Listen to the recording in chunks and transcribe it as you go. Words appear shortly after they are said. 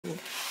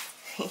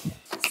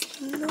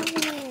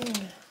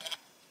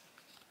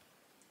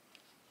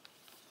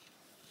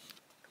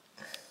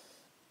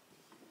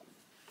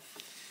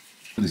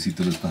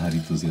Pobrecito los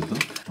pajaritos, ¿cierto?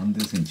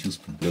 ¿Dónde se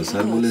enchuspan? Los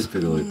árboles,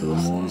 pero de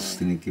todos modos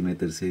tienen que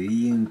meterse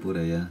bien por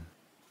allá.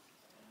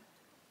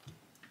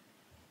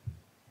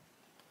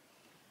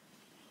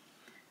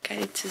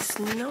 It's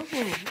snow.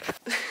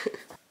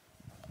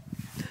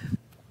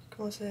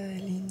 ¿Cómo se ve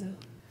lindo?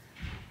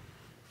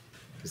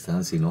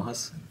 Estaban sin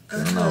hojas,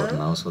 quedaron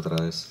adornados otra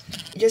vez.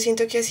 Yo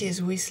siento que así es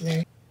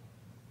Whistler.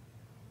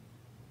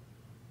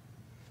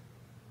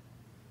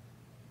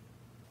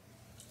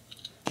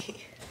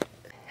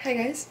 Hi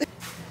guys.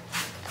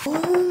 Oh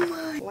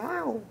my.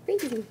 Wow.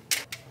 Thank you.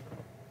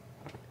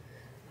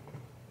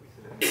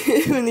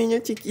 Un niño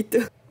chiquito.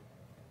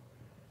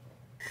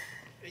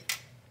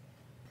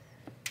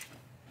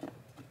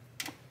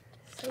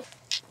 So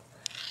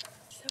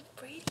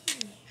pretty.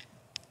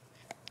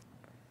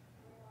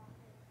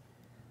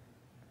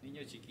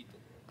 Niño chiquito.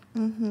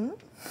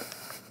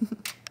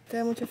 ¿Te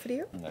da mucho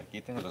frío?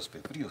 Aquí tengo los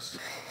pies fríos.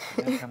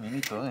 El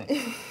caminito,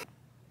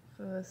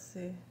 Pues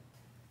sí.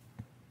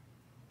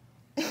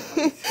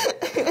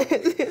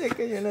 Se le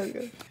cayó las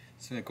gafas.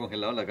 Se me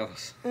congelaron las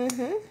gafas.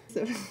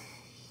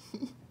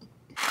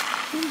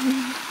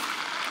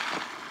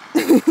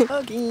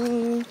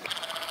 Okay.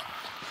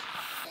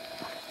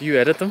 You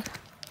edit them?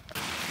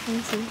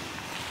 Sí.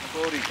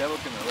 Puedo ahorita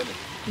porque me duele.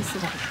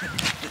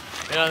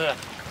 Mira, mira.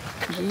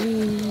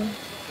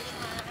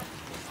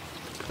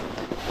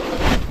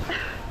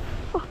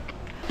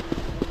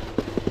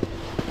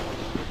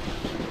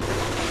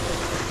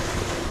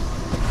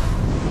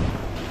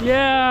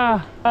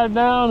 Yeah, got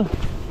down.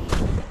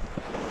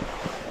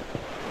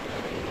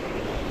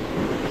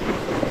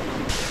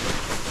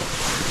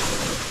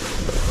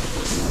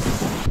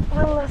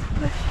 One last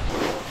push.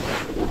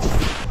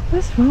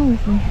 What's wrong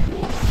with me?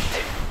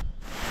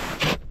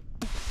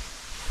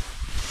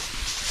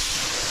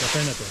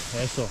 Apénate,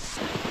 eso.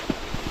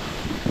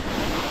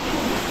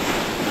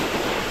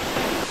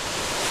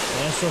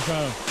 Eso,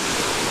 Sharon.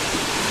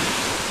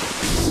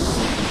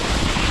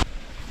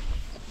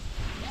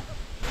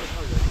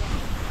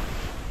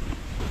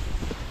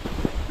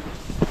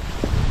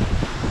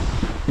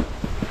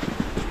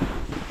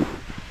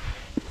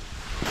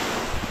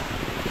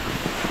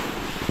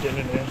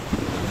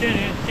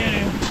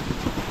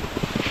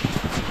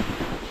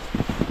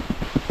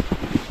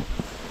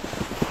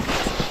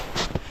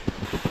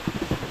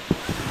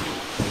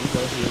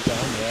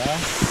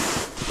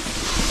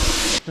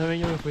 No,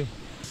 yo me fui.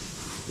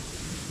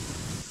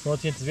 ¿Cómo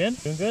te sientes bien?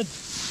 Doing good.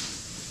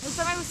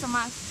 Esta me gusta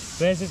más.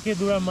 ¿Ves? Es que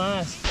dura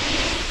más.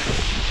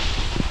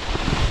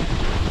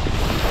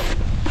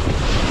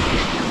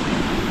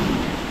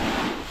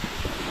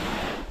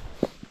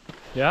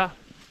 Yeah.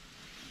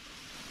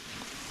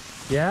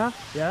 Yeah,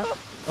 yeah.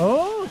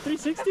 Oh,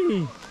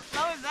 360.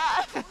 How was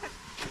that?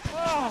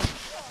 Oh.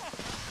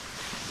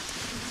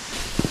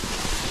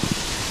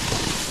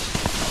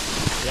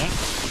 Yeah.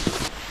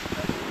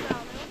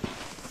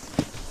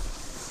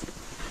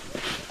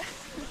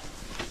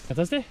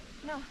 ¿Cantaste?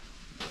 No.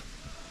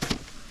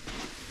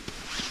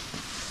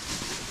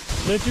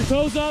 Lift your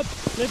toes up.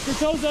 Lift your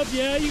toes up.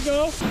 Yeah, you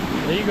go.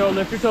 There you go.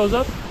 Lift your toes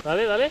up.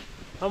 Dale, dale.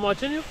 I'm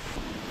watching you.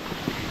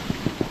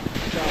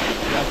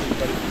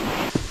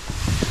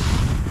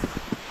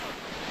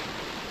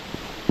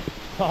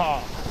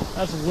 Oh,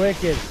 that's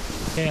wicked.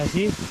 Okay,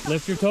 see?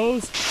 Lift your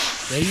toes.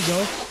 There you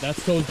go.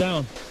 That's toes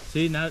down.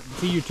 See, now,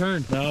 see, you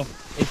turned. Now,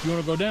 if you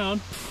want to go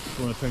down,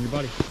 you want to turn your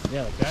body.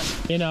 Yeah, like that.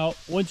 Okay, now,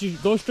 once you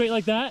go straight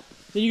like that,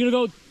 then you're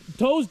going to go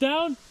toes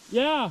down.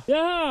 Yeah,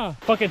 yeah.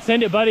 Fucking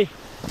send it, buddy.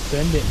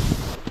 Send it.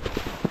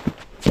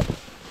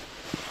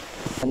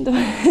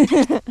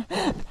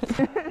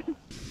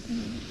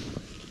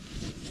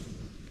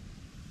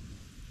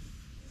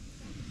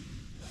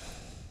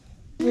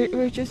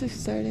 We're just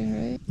starting,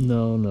 right?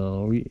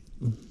 No, we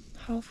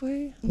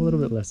Halfway? a little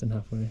bit less than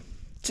halfway.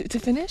 To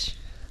finish?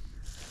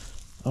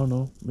 I don't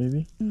know,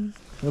 maybe.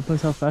 No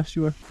place how fast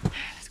you are.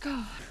 Let's go.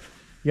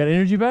 You got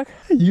energy back?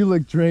 You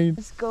look drained.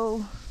 Let's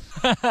go.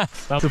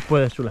 Tú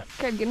puedes, chula.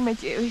 Que alguien me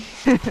lleve.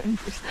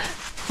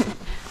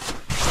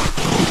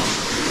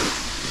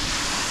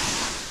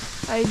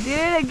 I did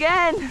it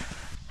again.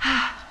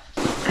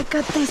 I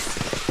got this.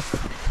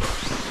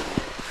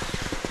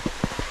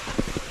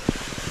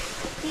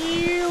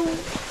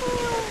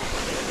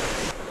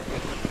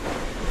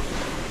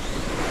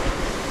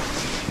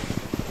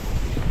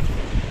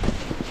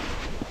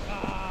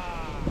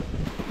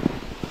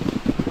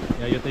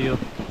 Ya, yo te ayudo.